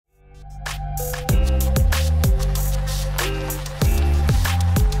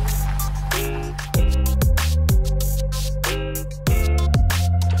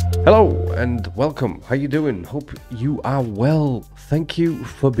Hello and welcome. How you doing? Hope you are well. Thank you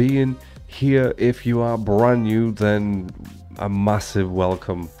for being here. If you are brand new, then a massive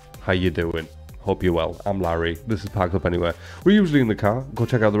welcome. How you doing? Hope you're well. I'm Larry. This is Parked Up Anywhere. We're usually in the car. Go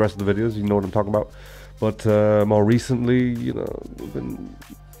check out the rest of the videos. You know what I'm talking about. But more recently, you know, we've been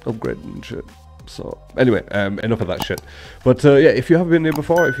upgrading and shit. So anyway, enough of that shit. But yeah, if you have been here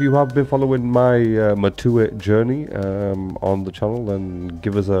before, if you have been following my Matue journey on the channel, then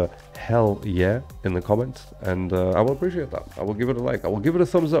give us a hell yeah in the comments, and I will appreciate that. I will give it a like. I will give it a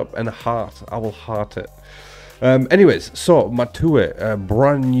thumbs up and a heart. I will heart it. Anyways, so Matue, a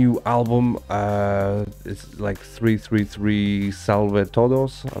brand new album. It's like 333 Salve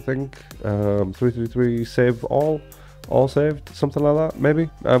Todos, I think. 333 Save All saved, something like that, maybe,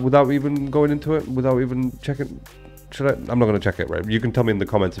 without even going into it, without even checking. Should I? I'm not going to check it, right? You can tell me in the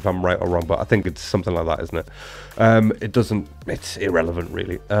comments if I'm right or wrong, but I think it's something like that, isn't it? It's irrelevant,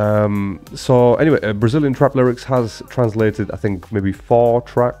 really. So anyway, Brazilian Trap Lyrics has translated, I think, maybe 4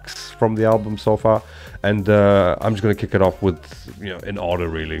 tracks from the album so far, and I'm just going to kick it off with, you know, in order,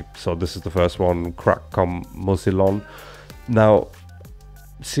 really. So this is the first one, Crack Com MUSSILON. Now,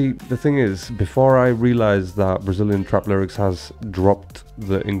 see, the thing is, before I realized that Brazilian Trap Lyrics has dropped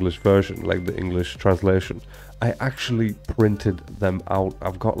the English version, like the English translation, I actually printed them out.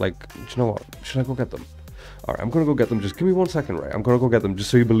 I've got, like, do you know what? Should I go get them? All right, I'm going to go get them. Just give me 1 second, right? I'm going to go get them just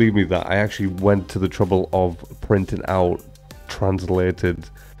so you believe me that I actually went to the trouble of printing out translated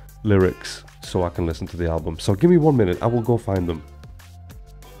lyrics so I can listen to the album. So give me 1 minute. I will go find them.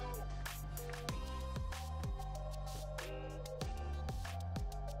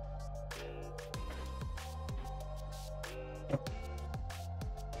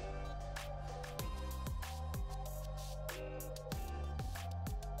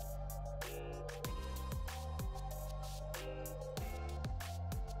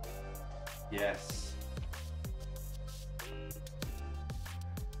 Yes.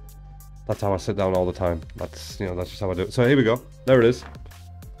 That's how I sit down all the time. That's, you know, that's just how I do it. So here we go. There it is.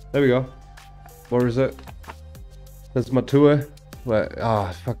 There we go. Where is it? There's Matue. Where?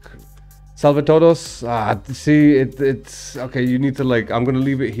 Ah, fuck. Salve Todos. Ah, see, it's okay. You need to, like, I'm gonna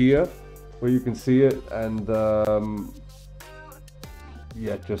leave it here where you can see it, and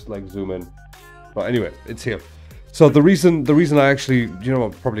yeah, just like zoom in. But anyway, it's here. So the reason I actually, you know,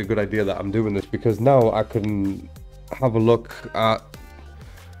 probably a good idea that I'm doing this, because now I can have a look at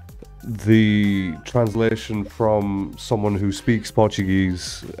the translation from someone who speaks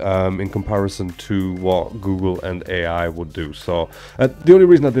Portuguese in comparison to what Google and AI would do. So the only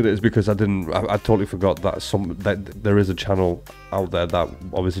reason I did it is because I totally forgot that there is a channel out there that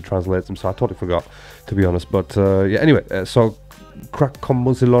obviously translates them. So I totally forgot, to be honest. But yeah, anyway, so Crack Com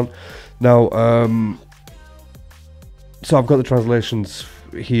MUSSILON. Now, so I've got the translations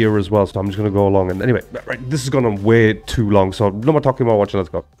here as well, so I'm just going to go along. And anyway, right, this has gone on way too long, so no more talking, more watching. Let's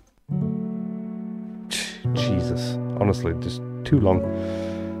go. Jesus, honestly, just too long.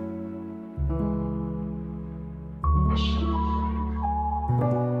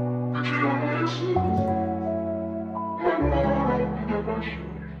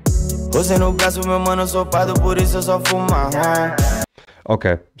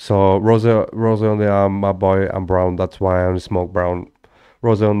 Okay, so rose on the arm, my boy, I'm brown, that's why I only smoke brown.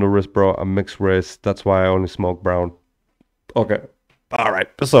 Rose on the wrist, bro, I'm mixed race, that's why I only smoke brown. Okay, all right.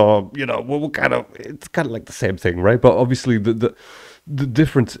 So, you know, it's kind of like the same thing, right? But obviously the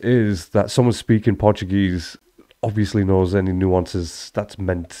difference is that someone speaking Portuguese obviously knows any nuances that's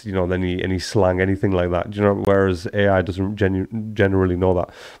meant, you know, any slang, anything like that, you know, whereas AI doesn't generally know that.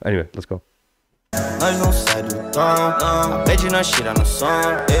 Anyway, let's go. Nós não sai do tom, a pede nós tira no som.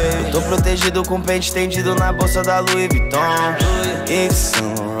 Eu tô protegido com pente estendido na bolsa da Louis Vuitton. Yves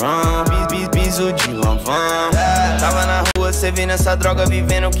Saint Laurent, piso de Lanvin. Tava na rua, cê vê nessa droga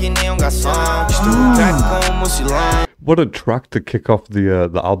vivendo que nem garçom. Estou crack com MUSSILON. What a track to kick off the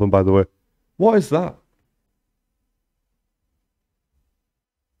album, by the way. What is that?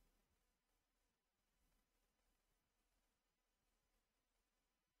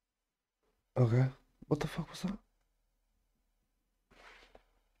 Okay, what the fuck was that?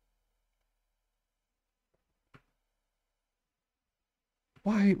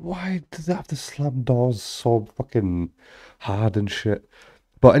 Why does it have to slam doors so fucking hard and shit?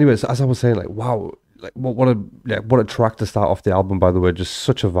 But anyways, as I was saying, like, wow, like what a track to start off the album, by the way. Just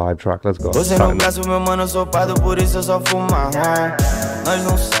such a vibe track. Let's go. Você no caso, meu mano, sou pardo, por isso eu só fumo marrom. Nós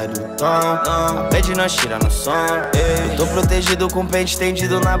não sai do tom, a pede nós tira no som. Eu tô protegido com pente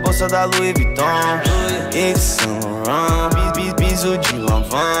estendido na bolsa da Louis Vuitton. Yves Saint Laurent, piso de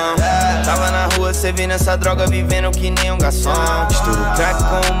lavão. Tava na rua servindo essa droga, vivendo que nem garçom. Misturo crack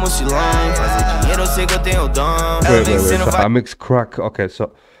com MUSSILON, fazer dinheiro eu sei que eu tenho dom. Wait. I mix crack. Okay,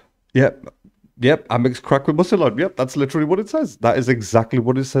 so yep, I mix crack with MUSSILON. Yep, that's literally what it says. That is exactly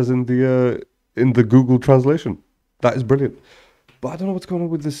what it says in the Google translation. That is brilliant. But I don't know what's going on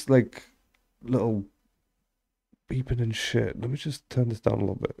with this like little beeping and shit. Let me just turn this down a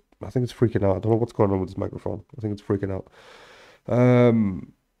little bit. I think it's freaking out. I don't know what's going on with this microphone. I think it's freaking out.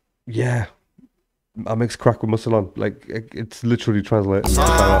 Yeah. I mix crack with MUSSILON. Like, it's literally translated.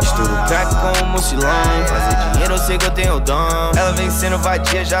 Misturo crack com MUSSILON, fazer dinheiro eu sei que eu tenho dom. Ela vem sendo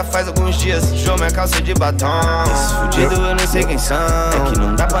vadia já faz alguns dias. Show minha calça de batom. Esse fudido eu não sei quem são. É que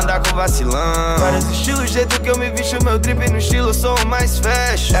não dá pra andar com vacilão. Vários estilos, jeito que eu me visto, meu drip no estilo, eu sou o mais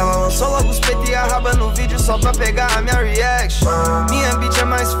fashion. Ela lançou logo os peitos e a raba no vídeo só pra pegar a minha reaction. Minha beat é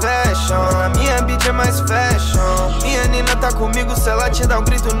mais fashion, a minha beat é mais fashion. Minha nina tá comigo, se ela te dá um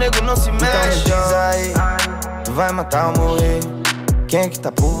grito, nego não se mexe. Então, aí, tu vai matar ou morrer? Quem é que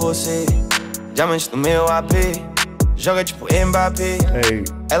tá por você? Diamante no meu AP, joga tipo Mbappé. Hey.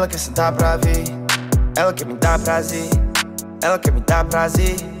 Ela quer sentar pra ver, ela quer me dar prazer, ela quer me dar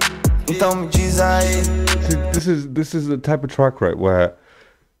prazer. Então me diz aí. This is the type of track, right, where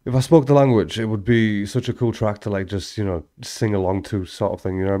if I spoke the language, it would be such a cool track to like just, you know, sing along to, sort of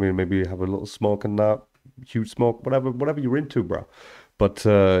thing, you know what I mean? Maybe have a little smoke and that, huge smoke, whatever you're into, bro. But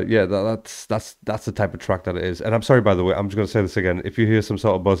yeah, that's the type of track that it is. And I'm sorry, by the way, I'm just gonna say this again. If you hear some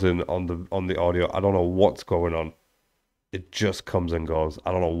sort of buzzing on the audio, I don't know what's going on. It just comes and goes.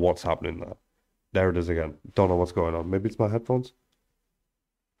 I don't know what's happening there. There it is again. Don't know what's going on. Maybe it's my headphones.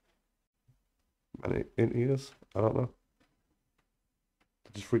 Any in-ears? I don't know.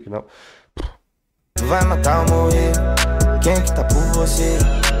 They're just freaking out. Tu vai matar ou morrer? Quem é que tá por você?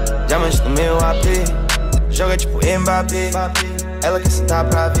 Diamante no meu AP, joga tipo Mbappé. Ela quer sentar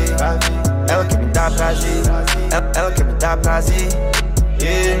pra ver, ela quer me dar prazer, ela quer me dar prazer.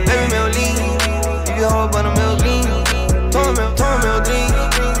 Yeah. Bebe meu lean, vive roubando meu green. Toma meu drink,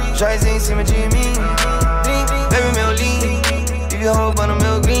 joias em cima de mim. Bebe meu lean, vive roubando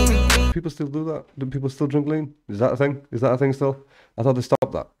meu green. People still do that? Do people still drink lean? Is that a thing? Is that a thing still? I thought they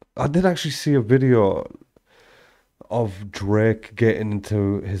stopped that. I did actually see a video of Drake getting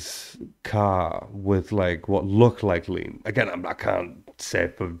into his car with like what looked like lean. Again, I can't say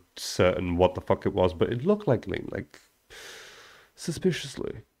for certain what the fuck it was, but it looked like lean, like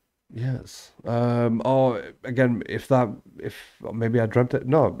suspiciously. Yes. Or again, if maybe I dreamt it.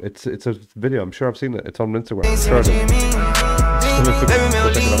 No, it's a video. I'm sure I've seen it. It's on Instagram. I'm sure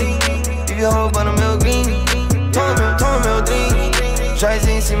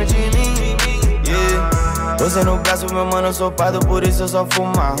Você no braço, meu mano, eu sou pardo, por isso eu só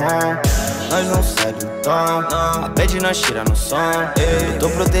fumo marrom. Nós não sai do tom, a bad nós tira no som. Eu tô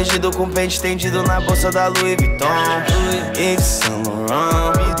protegido com pente estendido na bolsa da Louis Vuitton. Yves Saint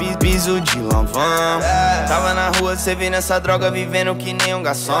Laurent, piso de lavão. Tava na rua servindo essa droga, vivendo que nem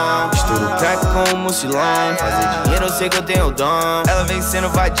garçom. Misturo crack com MUSSILON, fazer dinheiro eu sei que eu tenho dom. Ela vem sendo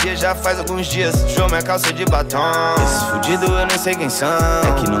vadia já faz alguns dias. Show minha calça de batom. Esse fudido eu não sei quem são.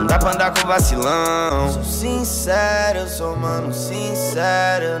 É que não dá pra andar com vacilão. Sou sincero, eu sou mano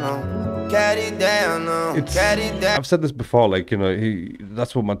sincero, não. I've said this before, like, you know,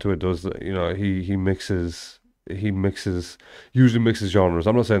 that's what Matue does, you know, he usually mixes genres.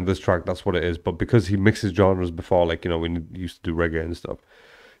 I'm not saying this track that's what it is, but because he mixes genres before, like, you know, when he used to do reggae and stuff,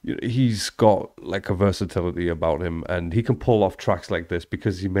 you know, he's got like a versatility about him, and he can pull off tracks like this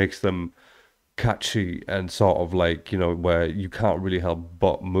because he makes them catchy and sort of like, you know, where you can't really help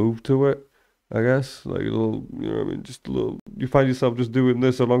but move to it, I guess, like a little, you know what I mean, just a little, you find yourself just doing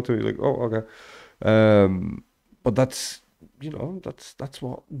this along to it, you're like, oh, okay. But that's, you know, that's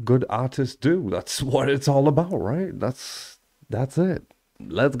what good artists do. That's what it's all about, right? That's it.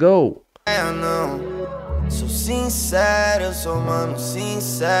 Let's go. Sou sincero, sou mano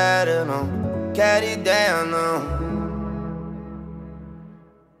sincero, não quero ideia, não.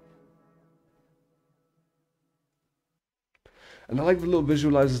 And I like the little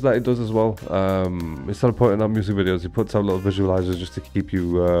visualizers that he does as well. Instead of putting out music videos, he puts out little visualizers just to keep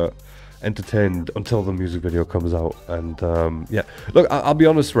you entertained until the music video comes out. And yeah, look, I'll be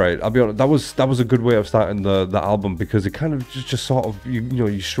honest, right? I'll be honest. That was a good way of starting the album, because it kind of just sort of you know,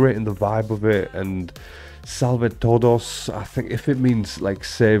 you straighten the vibe of it. And salve todos, I think if it means like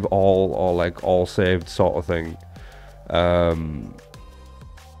save all or like all saved sort of thing,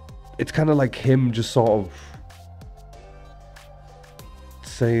 it's kind of like him just sort of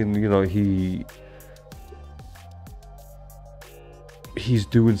saying, you know, he he's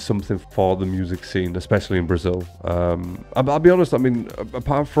doing something for the music scene, especially in Brazil. I'll be honest, I mean,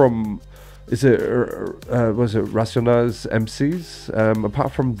 apart from, was it Racionais MCs?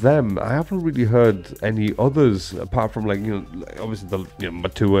 Apart from them, I haven't really heard any others, apart from, like, you know, like obviously the, you know,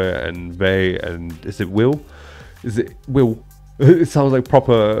 Matue and Vey, and is it Will? It sounds like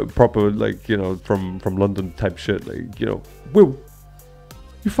proper, like, you know, from London type shit, like, you know, Will,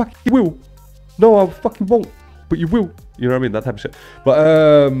 you fucking will. No, I fucking won't, but you will. You know what I mean? That type of shit.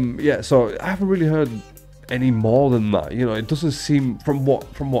 But yeah, so I haven't really heard any more than that. You know, it doesn't seem, from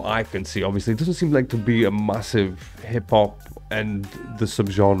what I can see, obviously, it doesn't seem like to be a massive hip hop and the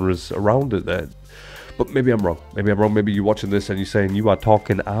subgenres around it there. But maybe I'm wrong. Maybe you're watching this and you're saying you are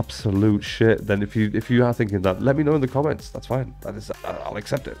talking absolute shit. Then if you are thinking that, let me know in the comments. That's fine. I'll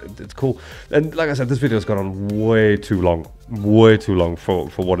accept it. It's cool. And like I said, this video's gone on way too long for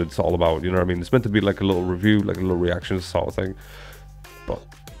what it's all about. You know what I mean? It's meant to be like a little review, like a little reaction sort of thing. But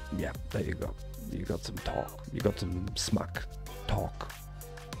yeah, there you go. You got some talk. You got some smack talk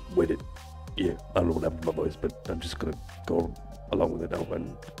with it. Yeah, I don't know what happened to my voice, but I'm just gonna go along with it now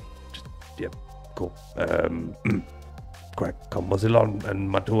and just, yeah. Cool. Correct. Come MUSSILON and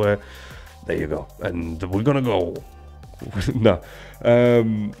Matue. There you go. And we're gonna go. No.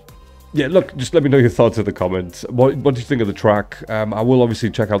 Yeah, look, just let me know your thoughts in the comments. What do you think of the track? I will obviously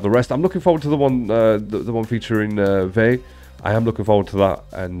check out the rest. I'm looking forward to the one featuring Vey. I am looking forward to that,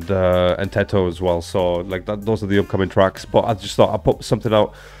 and Teto as well. So like that, those are the upcoming tracks. But I just thought I'll put something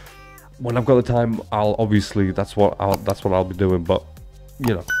out when I've got the time. I'll obviously that's what I'll be doing. But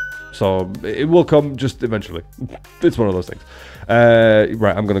you know. So it will come just eventually. It's one of those things.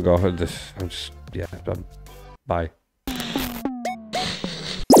 Right, I'm gonna go. I'm just, yeah. Bye.